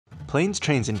Planes,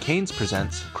 Trains, and Canes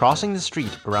presents Crossing the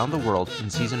Street Around the World in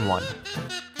Season 1.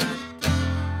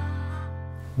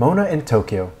 Mona in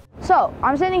Tokyo. So,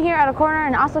 I'm sitting here at a corner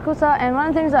in Asakusa, and one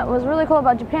of the things that was really cool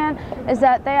about Japan is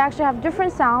that they actually have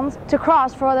different sounds to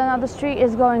cross for whether or not the street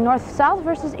is going north-south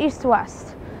versus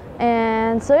east-west.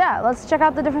 And so yeah, let's check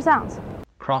out the different sounds.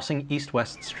 Crossing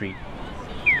East-West Street.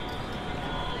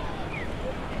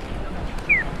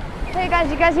 Hey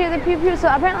guys, you guys hear the pew pew? So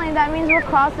apparently that means we're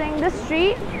crossing. This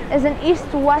street is an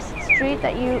east-west street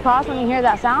that you cross when you hear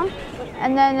that sound.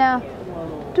 And then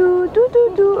do do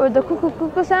do do, or the cuckoo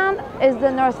cuckoo sound is the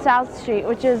north-south street,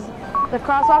 which is the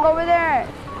crosswalk over there.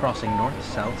 Crossing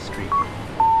North-South Street.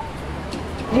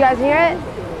 Did you guys hear it?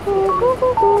 Cuckoo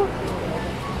cuckoo.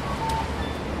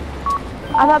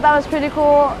 I thought that was pretty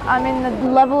cool. I mean,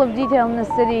 the level of detail in the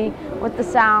city with the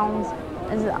sounds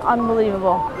is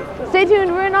unbelievable. Stay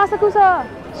tuned, we're in Asakusa.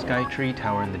 Skytree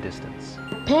Tower in the distance.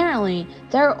 Apparently,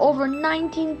 there are over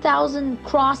 19,000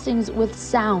 crossings with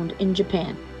sound in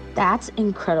Japan. That's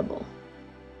incredible.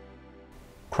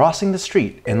 Crossing the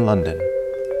street in London.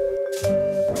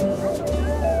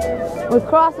 We're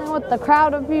crossing with the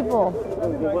crowd of people.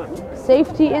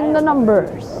 Safety in the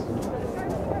numbers.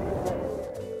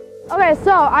 Okay,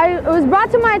 so it was brought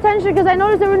to my attention because I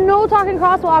noticed there were no talking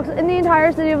crosswalks in the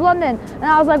entire city of London. And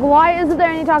I was like, why isn't there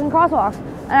any talking crosswalks?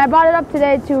 And I brought it up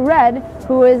today to Red,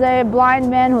 who is a blind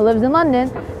man who lives in London.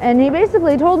 And he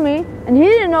basically told me, and he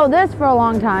didn't know this for a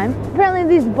long time, apparently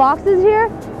these boxes here,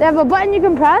 they have a button you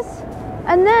can press,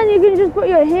 and then you can just put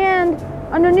your hand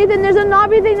underneath it, and there's a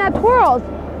knobby thing that twirls.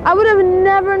 I would have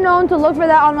never known to look for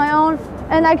that on my own,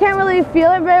 and I can't really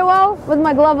feel it very well with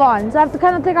my glove on. So I have to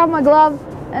kind of take off my glove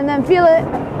and then feel it,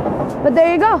 but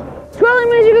there you go. Twirling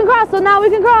means you can cross, so now we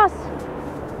can cross.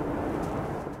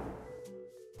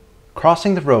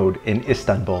 Crossing the road in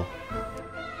Istanbul.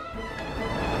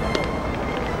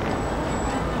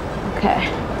 Okay.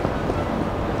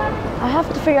 I have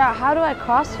to figure out, how do I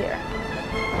cross here?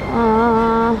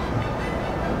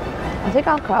 I think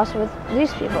I'll cross with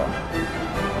these people.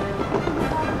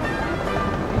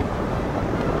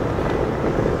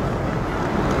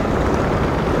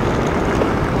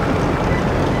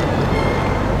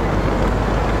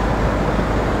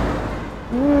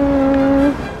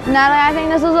 Natalie, I think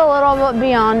this is a little bit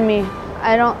beyond me.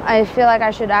 I feel like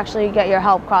I should actually get your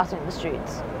help crossing the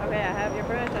streets. Okay, I have your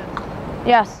permission.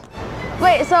 Yes.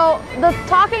 Wait, so the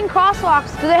talking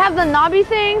crosswalks, do they have the knobby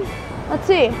thing? Let's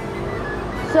see.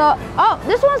 So, oh,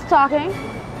 this one's talking,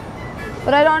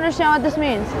 but I don't understand what this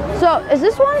means. So, is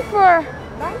this one for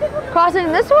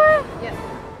crossing this way? Yes.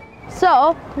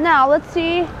 So, now let's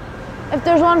see if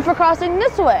there's one for crossing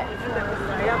this way.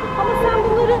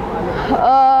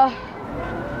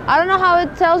 I don't know how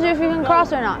it tells you if you can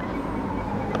cross or not.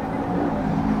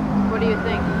 What do you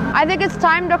think? I think it's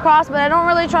time to cross, but I don't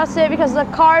really trust it because the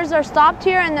cars are stopped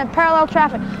here and the parallel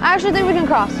traffic. I actually think we can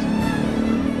cross.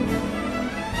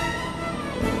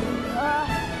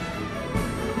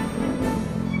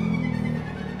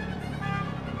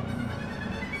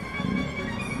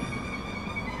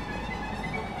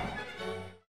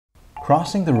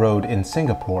 Crossing the road in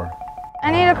Singapore. I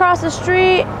need to cross the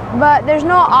street, but there's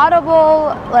no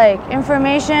audible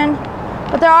information.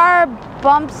 But there are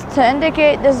bumps to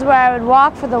indicate this is where I would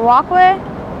walk for the walkway.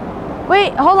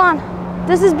 Wait, hold on.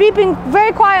 This is beeping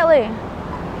very quietly.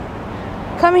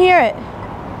 Come hear it.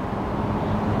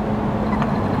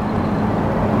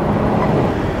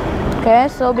 Okay,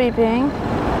 still beeping.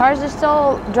 Cars are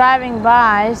still driving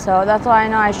by, so that's why I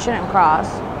know I shouldn't cross.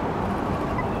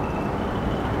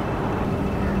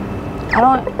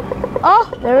 Oh,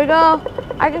 there we go.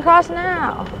 I can cross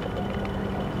now.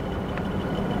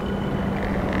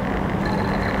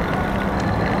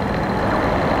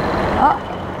 Oh,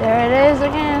 there it is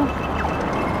again.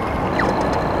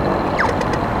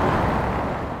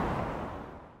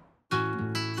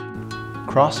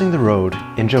 Crossing the road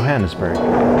in Johannesburg.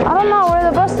 I don't know where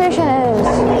the bus station is.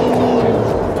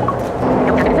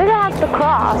 I think I have to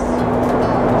cross.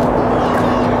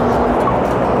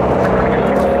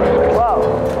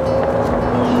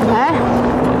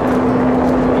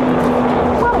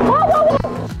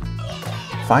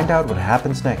 Find out what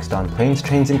happens next on Planes,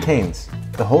 Trains, and Canes.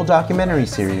 The whole documentary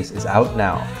series is out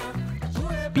now.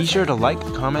 Be sure to like,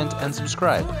 comment, and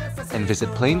subscribe, and visit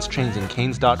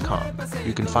planestrainsandcanes.com.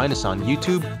 You can find us on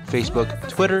YouTube, Facebook,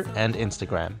 Twitter, and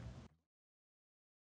Instagram.